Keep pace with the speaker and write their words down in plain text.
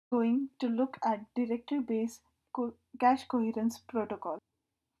Going to look at directory-based cache coherence protocol.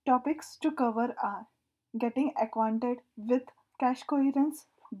 Topics to cover are getting acquainted with cache coherence,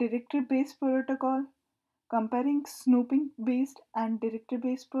 directory-based protocol, comparing snooping-based and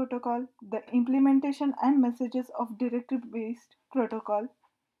directory-based protocol, the implementation and messages of directory-based protocol,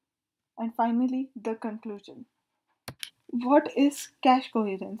 and finally the conclusion. What is cache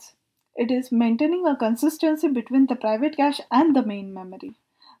coherence? It is maintaining a consistency between the private cache and the main memory.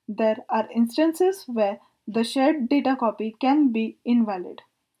 There are instances where the shared data copy can be invalid.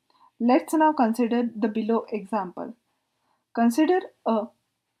 Let's now consider the below example. Consider a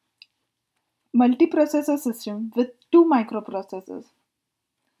multiprocessor system with two microprocessors.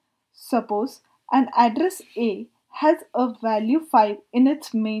 Suppose an address A has a value 5 in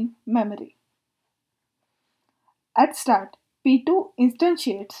its main memory. At start, P2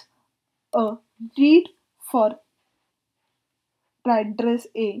 instantiates a read for address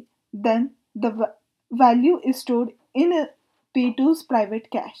A, then the value is stored in a P2's private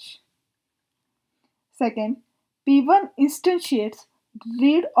cache. Second, P1 instantiates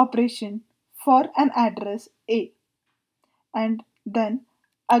read operation for an address A, and then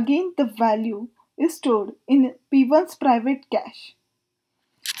again the value is stored in P1's private cache.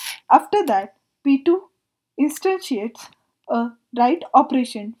 After that, P2 instantiates a write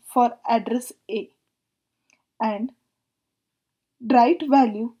operation for address A, and write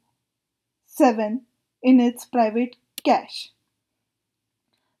value 7 in its private cache.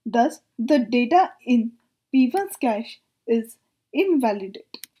 Thus, the data in P1's cache is invalidated.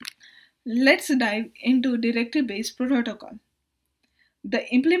 Let's dive into directory-based protocol.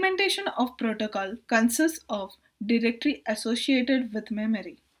 The implementation of protocol consists of directory associated with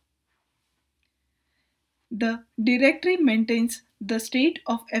memory. The directory maintains the state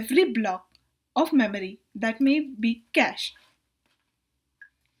of every block of memory that may be cached.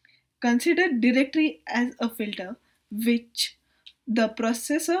 Consider directory as a filter which the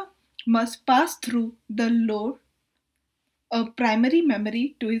processor must pass through the load a primary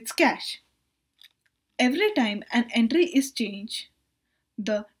memory to its cache. Every time an entry is changed,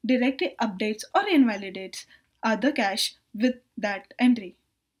 the directory updates or invalidates other cache with that entry.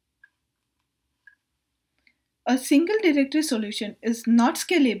 A single directory solution is not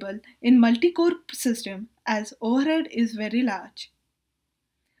scalable in multi-core system as overhead is very large.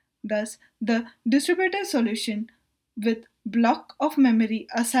 Thus, the distributed solution with block of memory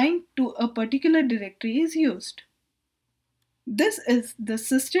assigned to a particular directory is used. This is the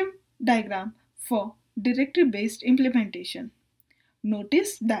system diagram for directory-based implementation.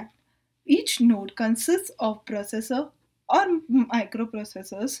 Notice that each node consists of processor or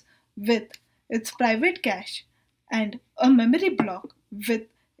microprocessors with its private cache and a memory block with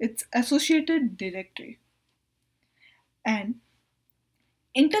its associated directory. And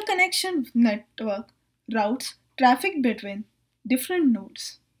interconnection network routes traffic between different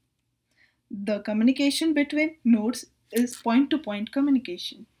nodes. The communication between nodes is point-to-point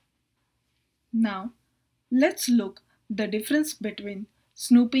communication. Now, let's look the difference between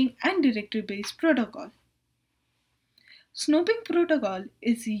snooping and directory-based protocol. Snooping protocol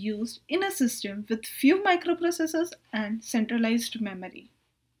is used in a system with few microprocessors and centralized memory,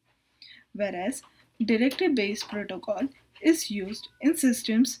 whereas directory-based protocol is used in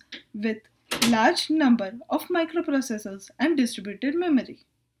systems with large number of microprocessors and distributed memory.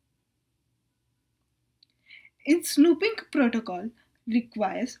 In snooping protocol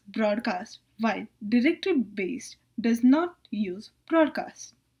requires broadcast while directory-based does not use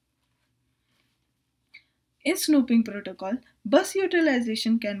broadcast. In snooping protocol, bus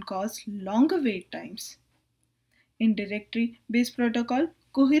utilization can cause longer wait times. In directory-based protocol,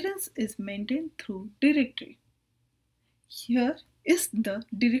 coherence is maintained through directory. Here is the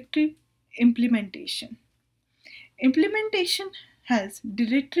directory implementation. Implementation has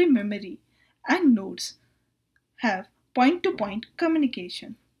directory memory and nodes have point-to-point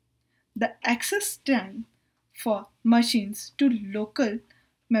communication. The access time for machines to local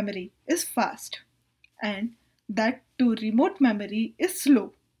memory is fast and that to remote memory is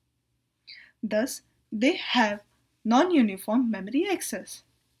slow. Thus, they have non-uniform memory access,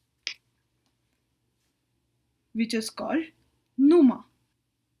 which is called NUMA.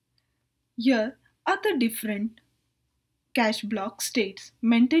 Here are the different cache block states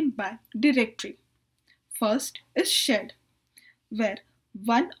maintained by directory. First is shared, where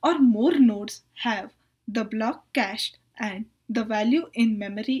one or more nodes have the block cached and the value in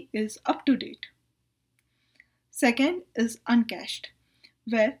memory is up to date. Second is uncached,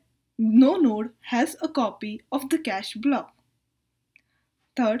 where no node has a copy of the cache block.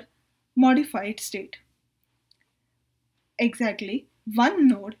 Third, modified state. Exactly, One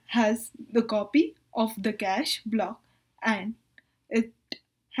node has the copy of the cache block and it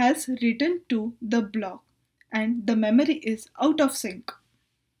has written to the block and the memory is out of sync.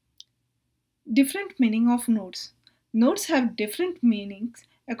 Different meaning of nodes. Nodes have different meanings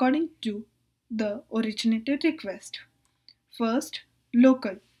according to the originated request. First,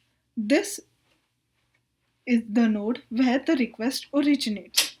 local. This is the node where the request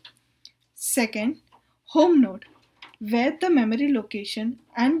originates. Second, home node, where the memory location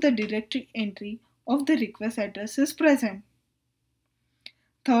and the directory entry of the request address is present.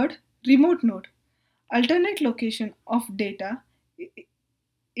 Third, remote node, alternate location of data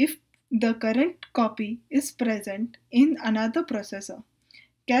if the current copy is present in another processor.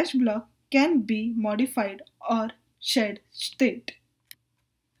 Cache block can be modified or shared state.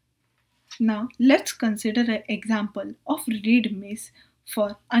 Now let's consider an example of read miss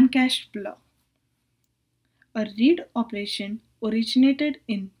for uncached block. A read operation originated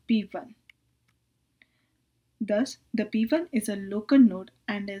in P1. Thus, the P1 is a local node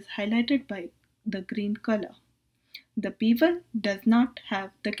and is highlighted by the green color. The P1 does not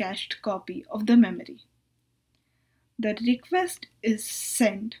have the cached copy of the memory. The request is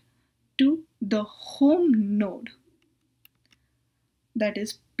sent to the home node, that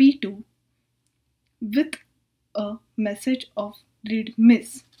is P2, with a message of read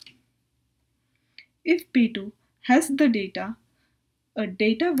miss. If P2 has the data, a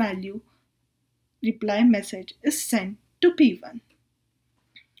data value reply message is sent to P1.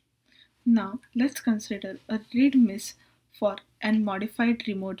 Now let's consider a read miss for an modified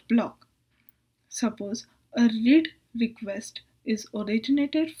remote block. Suppose a read request is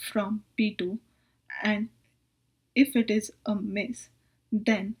originated from P2 and if it is a miss,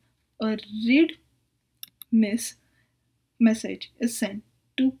 then a read miss message is sent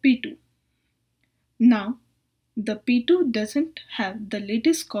to P2. Now the P2 doesn't have the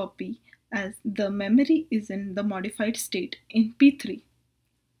latest copy as the memory is in the modified state in P3.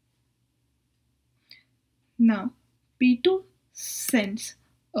 Now P2 sends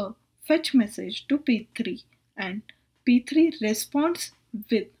a fetch message to P3 and P3 responds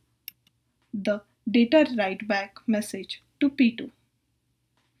with the data write back message to P2.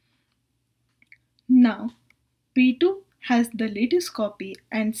 Now P2 has the latest copy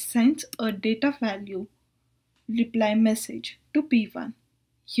and sends a data value reply message to P1.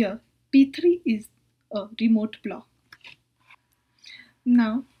 Here P3 is a remote block.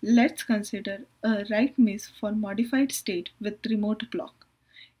 Now let's consider a write miss for modified state with remote block.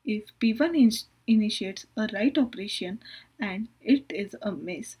 If P1 initiates a write operation and it is a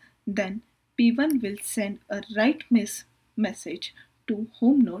miss, then P1 will send a write miss message to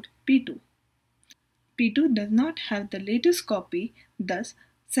home node P2. P2 does not have the latest copy, thus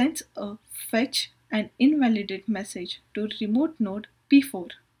sends a fetch and invalidate message to remote node P4.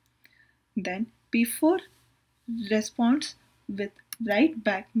 Then P4 responds with write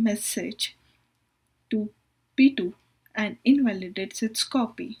back message to P2 and invalidates its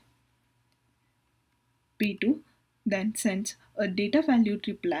copy. P2 then sends a data value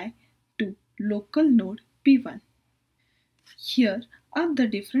reply to local node P1. Here are the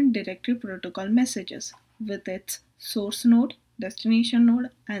different directory protocol messages with its source node, destination node,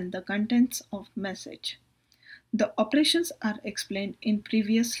 and the contents of message. The operations are explained in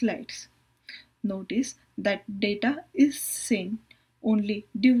previous slides. Notice that data is sent only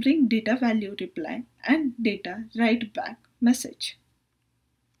during data value reply and data write back message.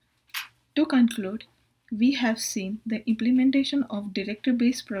 To conclude, we have seen the implementation of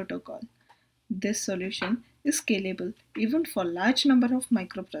directory-based protocol. This solution is scalable even for large number of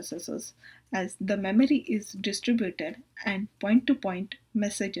microprocessors as the memory is distributed and point-to-point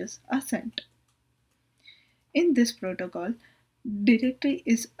messages are sent. In this protocol, directory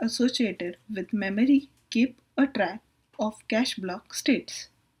is associated with memory keep a track of cache block states.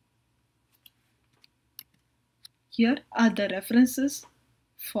 Here are the references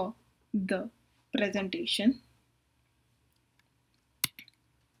for the presentation.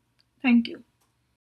 Thank you.